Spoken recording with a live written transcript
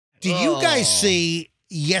Did you guys see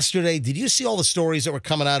yesterday? Did you see all the stories that were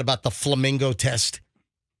coming out about the flamingo test?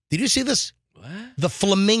 Did you see this? What? The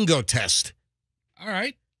flamingo test. All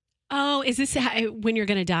right. Oh, is this when you're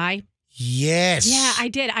going to die? Yes. Yeah, I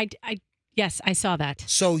did. Yes, I saw that.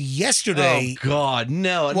 So yesterday. Oh, God,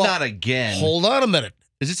 no, not again. Hold on a minute.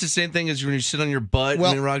 Is this the same thing as when you sit on your butt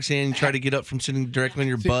Well, and then Roxanne try to get up from sitting directly on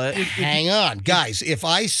your butt? Hang on. Guys, if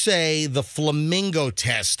I say the flamingo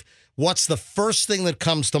test, what's the first thing that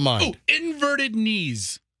comes to mind? Oh, inverted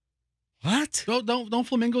knees. What? Don't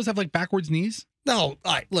flamingos have like backwards knees? No. All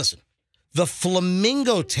right, listen. The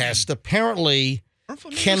flamingo test apparently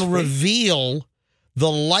can reveal the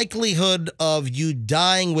likelihood of you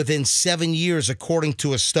dying within 7 years, according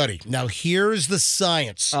to a study. Now, here's the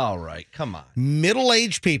science. All right, come on.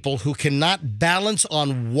 Middle-aged people who cannot balance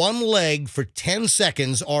on one leg for 10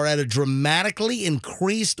 seconds are at a dramatically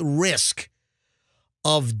increased risk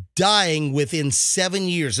of dying within 7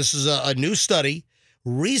 years. This is a new study.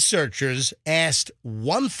 Researchers asked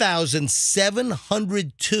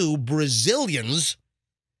 1,702 Brazilians.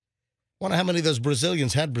 Wonder how many of those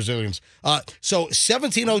Brazilians had Brazilians. So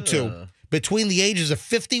 1,702 between the ages of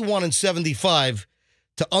 51 and 75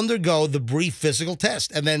 to undergo the brief physical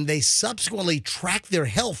test. And then they subsequently tracked their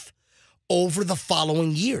health over the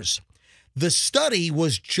following years. The study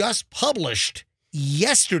was just published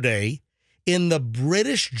yesterday in the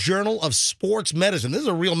British Journal of Sports Medicine. This is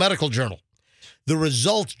a real medical journal. The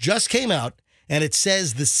results just came out, and it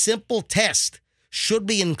says the simple test should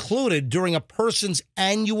be included during a person's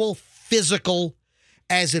annual physical,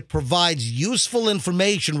 as it provides useful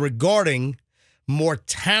information regarding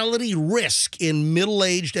mortality risk in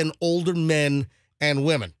middle-aged and older men and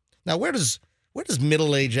women. Now, where does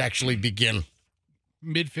middle age actually begin?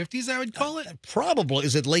 Mid-50s, I would call it. Probably.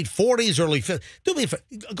 Is it late 40s, early 50s? Do me a favor.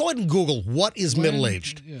 Go ahead and Google what is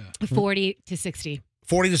middle-aged. Yeah. 40 to 60.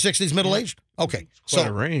 40 to 60 is middle-aged? Okay. Quite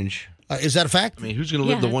a range. Is that a fact? I mean, who's going to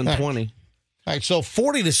live to 120? All right, so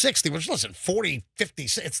 40 to 60, which, listen, 40, 50,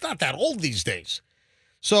 it's not that old these days.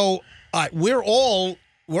 So we're all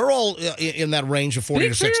in that range of 40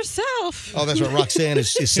 to 60. Speak for yourself. Oh, that's right. Roxanne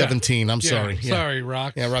is 17. I'm sorry. Yeah. Sorry,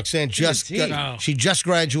 Rox. Yeah, Roxanne she just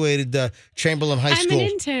graduated Chamberlain High School. I'm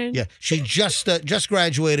an intern. Yeah, she just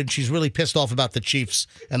graduated. She's really pissed off about the Chiefs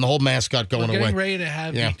and the whole mascot going We're getting away. ready to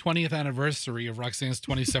have the 20th anniversary of Roxanne's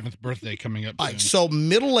 27th birthday coming up soon. All right, so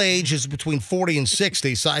middle age is between 40 and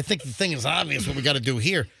 60. So I think the thing is obvious what we got to do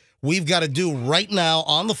here. We've got to do right now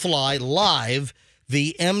on the fly, live,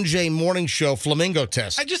 the MJ Morning Show Flamingo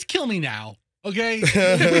Test. Just kill me now, okay?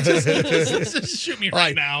 just shoot me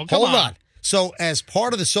right now. Come Hold on. So as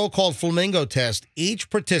part of the so-called Flamingo Test, each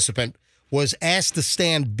participant was asked to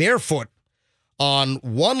stand barefoot on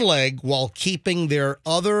one leg while keeping their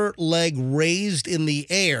other leg raised in the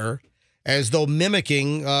air as though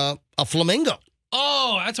mimicking a flamingo.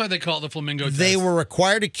 Oh, that's why they call it the Flamingo Test. They were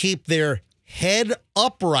required to keep their head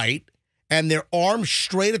upright and their arms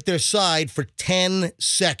straight at their side for 10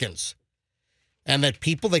 seconds. And that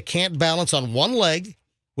people that can't balance on one leg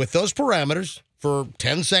with those parameters for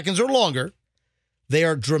 10 seconds or longer, they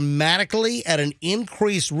are dramatically at an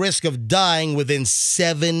increased risk of dying within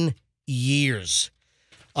 7 years.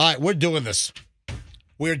 All right, we're doing this.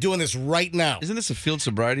 We're doing this right now. Isn't this a field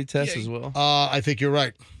sobriety test as well? I think you're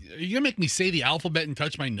right. Are you going to make me say the alphabet and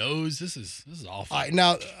touch my nose? This is awful.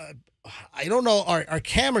 Now, I don't know. Our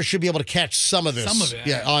cameras should be able to catch some of this. Some of it.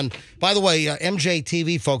 Yeah. By the way,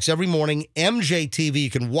 MJTV, folks, every morning, MJTV, you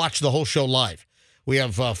can watch the whole show live. We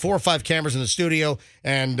have 4 or 5 cameras in the studio,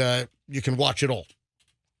 and you can watch it all.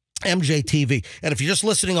 MJTV. And if you're just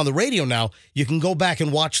listening on the radio now, you can go back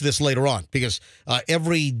and watch this later on because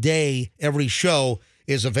every day, every show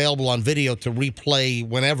is available on video to replay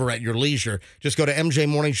whenever at your leisure. Just go to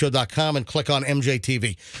mjmorningshow.com and click on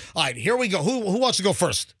MJTV. All right, here we go. Who wants to go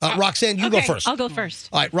first? Roxanne, you go first. I'll go first.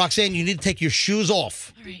 All right, Roxanne, you need to take your shoes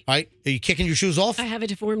off. All right. All right? Are you kicking your shoes off? I have a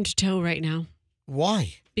deformed toe right now.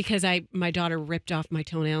 Why? Because my daughter ripped off my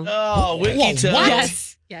toenail. Oh, What?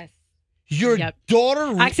 Yes. Your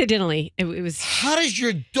daughter? Accidentally. It was. How does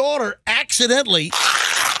your daughter accidentally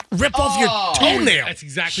rip off your toenail? That's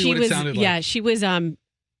exactly what it sounded like. Yeah, she was.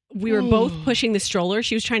 We were both pushing the stroller.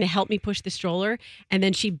 She was trying to help me push the stroller, and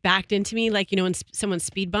then she backed into me, like when someone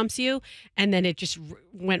speed bumps you, and then it just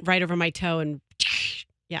went right over my toe, and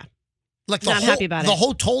yeah. Like not happy about it. The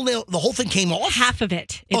whole toenail, the whole thing came off? Half of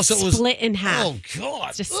it. It so it was split in half. Oh, God.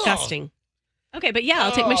 It's disgusting. Okay, but yeah,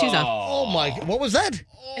 I'll take my shoes off. Oh, my God. What was that?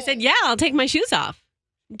 I said, yeah, I'll take my shoes off.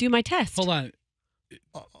 Do my test. Hold on.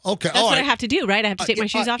 Okay. That's what I have to do, right? I have to take my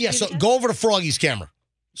shoes off. Yeah, to do so the test? go over to Froggy's camera.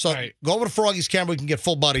 So All right. go over to Froggy's camera. We can get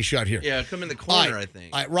full body shot here. Yeah, come in the corner, I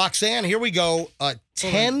think. All right, Roxanne, here we go.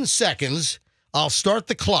 10 seconds. I'll start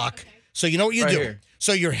the clock. Okay. So you know what you do. Here.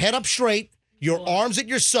 So your head up straight, your arms at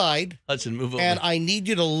your side. Hudson, move over. And I need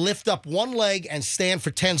you to lift up one leg and stand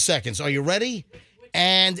for 10 seconds. Are you ready?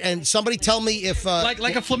 And somebody tell me if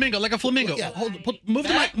like a flamingo, like a flamingo. Yeah. Move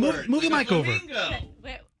the mic, move the mic over.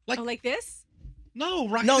 Like this? No,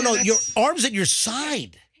 right. No, your arms at your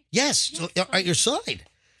side. Yes, at your side.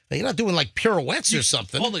 You're not doing like pirouettes or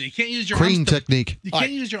something. Hold on, you can't use your crane arms technique. You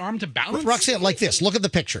can't use your arm to balance. Roxanne, like this. Look at the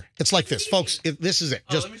picture. It's like this, folks. This is it.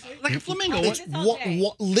 Just like a flamingo.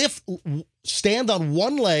 Lift, stand on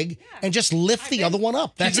one leg and just lift the other one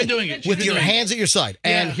up. That's it. Doing it with your hands at your side.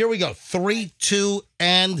 And Yeah. here we go. 3, 2,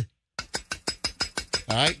 and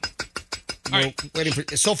all right. All right. Waiting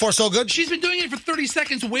for. So far, so good. She's been doing it for 30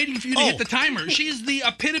 seconds, waiting for you to hit the timer. She's the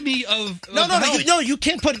epitome of No, you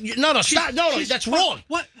can't put. No, stop. No, that's wrong.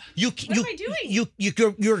 What? What am I doing?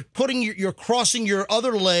 You're putting. You're crossing your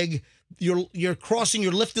other leg. You're crossing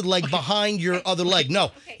your lifted leg behind your other leg.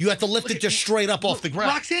 No, you have to lift it just straight up off the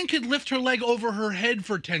ground. Roxanne could lift her leg over her head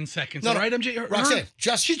for 10 seconds. No, right, MJ? Roxanne,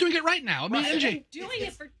 she's doing it right now. I mean, MJ. I'm doing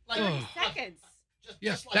it for 30 seconds.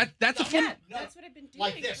 Yes, Yeah, that's what I've been doing.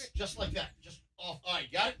 Like this, just like that, just off. All right,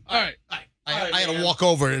 got it. All right. I had to walk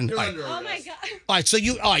over and. Oh my god. All right, so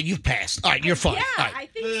you passed. All right, you're fine. Yeah, all right. I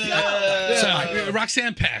think so.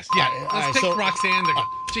 Roxanne passed. Yeah, let's take Roxanne.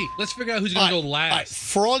 Gee, let's figure out who's going to go last. All right,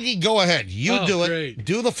 Froggy, go ahead. You do it. Great.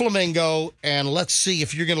 Do the flamingo, and let's see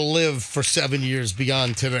if you're going to live for 7 years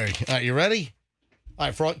beyond today. All right, you ready? All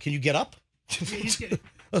right, Frog, can you get up?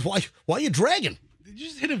 Why are you dragging? Did you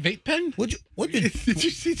just hit a vape pen? Did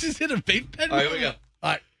you just hit a vape pen? All right, here we go.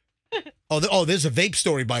 All right. Oh, there's a vape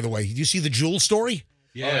story, by the way. Did you see the jewel story?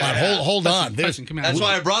 Yeah. All right, hold on. That's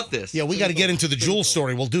why I brought this. Yeah, we got to get into the jewel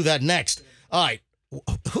story. We'll do that next. All right.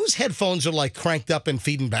 Whose headphones are like cranked up and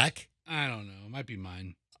feeding back? I don't know. It might be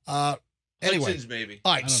mine. Anyway. Hudson's, maybe.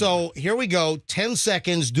 All right, so here we go. 10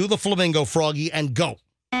 seconds. Do the flamingo, Froggy, and go.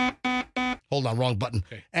 Hold on, wrong button.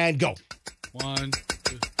 Okay. And go. 1,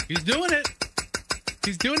 2. He's doing it.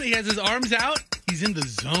 He's doing it. He has his arms out. He's in the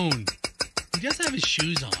zone. He does have his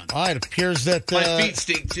shoes on. All right, it appears that... My feet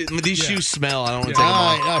stink too. These shoes smell. I don't want to take them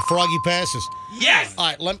all off. right, Froggy passes. Yes! All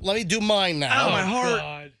right, let me do mine now. Ow, my heart.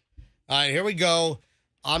 God. All right, here we go.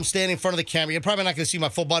 I'm standing in front of the camera. You're probably not going to see my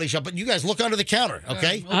full body shot, but you guys look under the counter,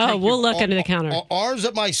 okay? We'll look under the counter. Arms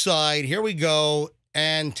at my side. Here we go.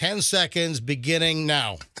 And 10 seconds beginning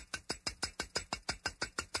now.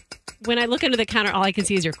 When I look under the counter, all I can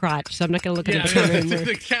see is your crotch, so I'm not going to look under the counter anymore.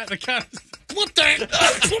 The cat. What the?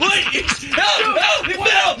 Wait! Help! He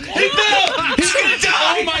fell! He fell! He's gonna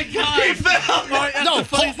die! Oh my God! He fell! That's No, the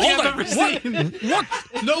funniest thing hold I've on. ever seen. What?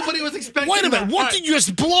 Nobody was expecting Wait a minute. that. What All right. did you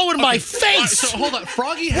just blow in my face? So hold on.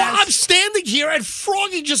 Froggy Well, has... I'm standing here and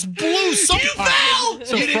Froggy just blew something. You fell!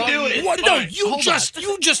 So You didn't do it. What? All No, right, you hold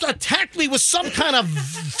just attacked me with some kind of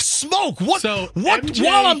smoke. What? So, what? MJ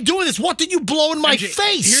While I'm doing this, what did you blow in my MJ,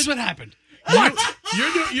 face? Here's what happened. What?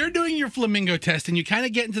 You're doing your flamingo test, and you kind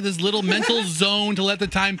of get into this little mental zone to let the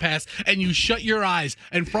time pass, and you shut your eyes.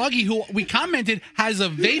 And Froggy, who we commented has a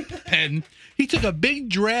vape pen, he took a big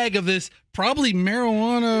drag of this probably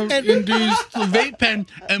marijuana-induced vape pen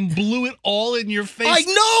and blew it all in your face. I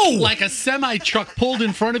know! Like a semi-truck pulled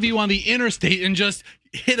in front of you on the interstate and just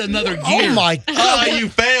hit another gear. Oh, my God. You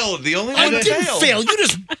failed. The only one I that didn't failed. fail. You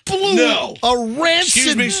just blew a rancid...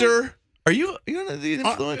 Excuse me, sir. Are you under the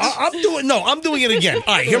influence? I'm doing it again.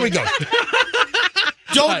 All right, here we go.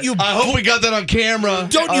 Don't you... I hope we got that on camera.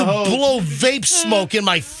 Don't you blow vape smoke in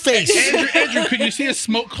my face. Andrew, could you see a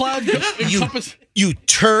smoke cloud encompass? You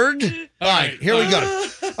turd. All right, here we go.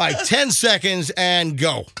 Uh. All right, 10 seconds and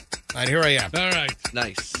go. All right, here I am. All right.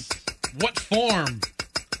 Nice. What form?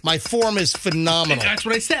 My form is phenomenal. That's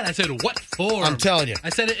what I said. I said, what form? I'm telling you. I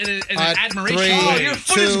said it in an admiration. 3, Oh, your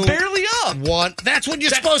foot is 2, barely up. 1. That's what you're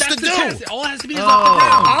supposed to the do. test. All it has to be is off the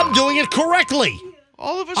ground. I'm doing it correctly.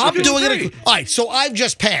 All of us I'm are doing great. it. All right, so I've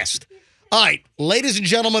just passed. All right, ladies and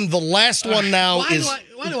gentlemen, the last one now Why is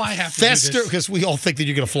do I have to do Fester, this? because we all think that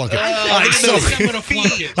you're going to flunk it. I All right, so think I'm going to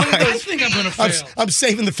flunk it. I think I'm going to fail. I'm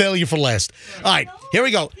saving the failure for last. All right, here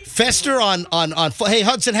we go. Fester on. Hey,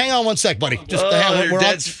 Hudson, hang on one sec, buddy. Just your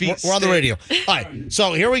dad's feet we're on the radio. All right,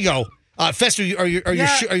 so here we go. Fester, are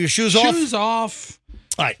your shoes off? Shoes off.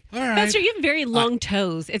 All right. Fester, you have very long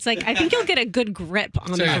toes. It's like, I think you'll get a good grip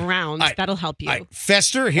on the ground. That'll help you. All right,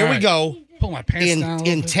 Fester, here we go. Pull my pants down.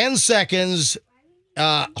 In 10 seconds,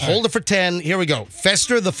 hold it for 10. Here we go.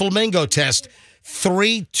 Fester, the flamingo test.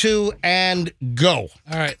 3, 2, and go.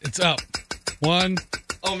 All right, it's up. 1,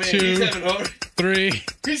 Oh, man, 2, he's having 3,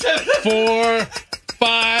 He's having 4,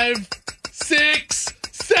 5, 6,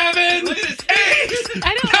 7, 8.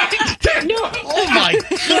 I don't. No. Oh my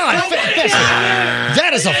God!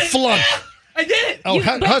 That is a flunk. I did it. Oh,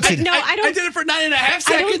 Hudson. No, I don't. I did it for 9.5 seconds.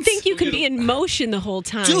 I don't think you can be in motion the whole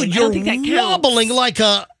time. Dude, I you're don't think that counts. wobbling like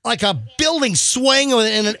a building swaying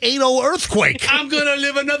in an 8.0 earthquake. I'm gonna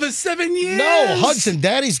live another 7 years. No, Hudson,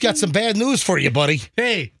 Daddy's got some bad news for you, buddy.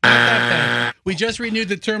 Hey, not that bad. We just renewed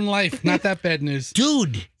the term life. Not that bad news.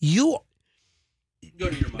 Dude, you. Go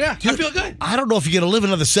to your mom. Yeah, I feel good. I don't know if you're going to live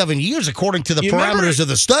another 7 years according to the parameters of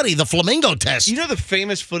the study, the Flamingo test. You know the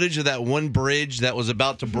famous footage of that one bridge that was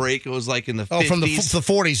about to break? It was like in the 50s. Oh, from the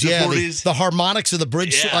 40s, yeah. 40s. The harmonics of the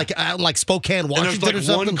bridge, Yeah. like Spokane, And Washington there or was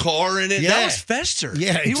like something. one car in it. Yeah. That was Fester.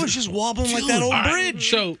 Yeah, He was just wobbling like that Dude. old All right, bridge.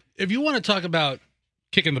 So, if you want to talk about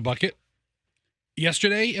kicking the bucket,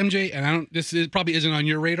 yesterday, MJ, and probably isn't on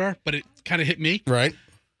your radar, but it kind of hit me. Right.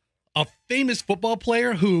 A famous football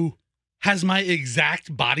player who has my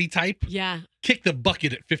exact body type Yeah. kicked the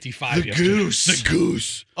bucket at 55. The yesterday. Goose. The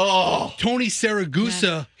Goose. Oh, Tony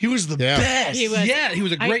Saragusa. he was the Yeah. best. He was. Yeah, he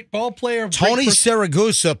was a great ball player. Tony great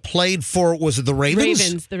Saragusa played for, was it the Ravens?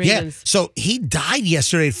 Ravens, the Ravens. Yeah. So he died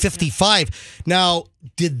yesterday at 55. Now,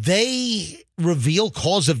 did they reveal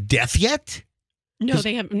cause of death yet? No,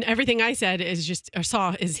 they have everything I said is just or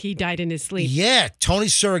saw is he died in his sleep. Yeah. Tony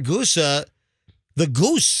Saragusa, the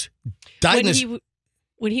Goose, died in his.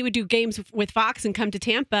 When he would do games with Fox and come to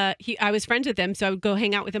Tampa, I was friends with him, so I would go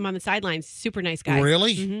hang out with him on the sidelines. Super nice guy.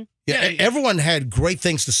 Really? Mhm. Yeah, everyone had great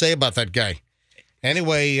things to say about that guy.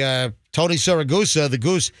 Anyway, Tony Saragusa, the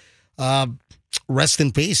Goose, rest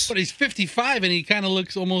in peace. But he's 55 and he kind of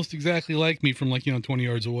looks almost exactly like me from 20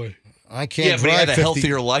 yards away. I can't Yeah, but he drive had a 50.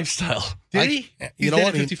 healthier lifestyle. Did he? You He's know dead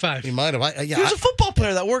what? at 55. He might have. He was a football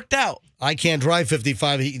player that worked out. I can't drive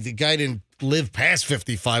 55. The guy didn't live past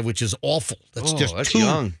 55, which is awful. That's Oh, just that's too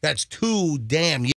young. That's too damn young.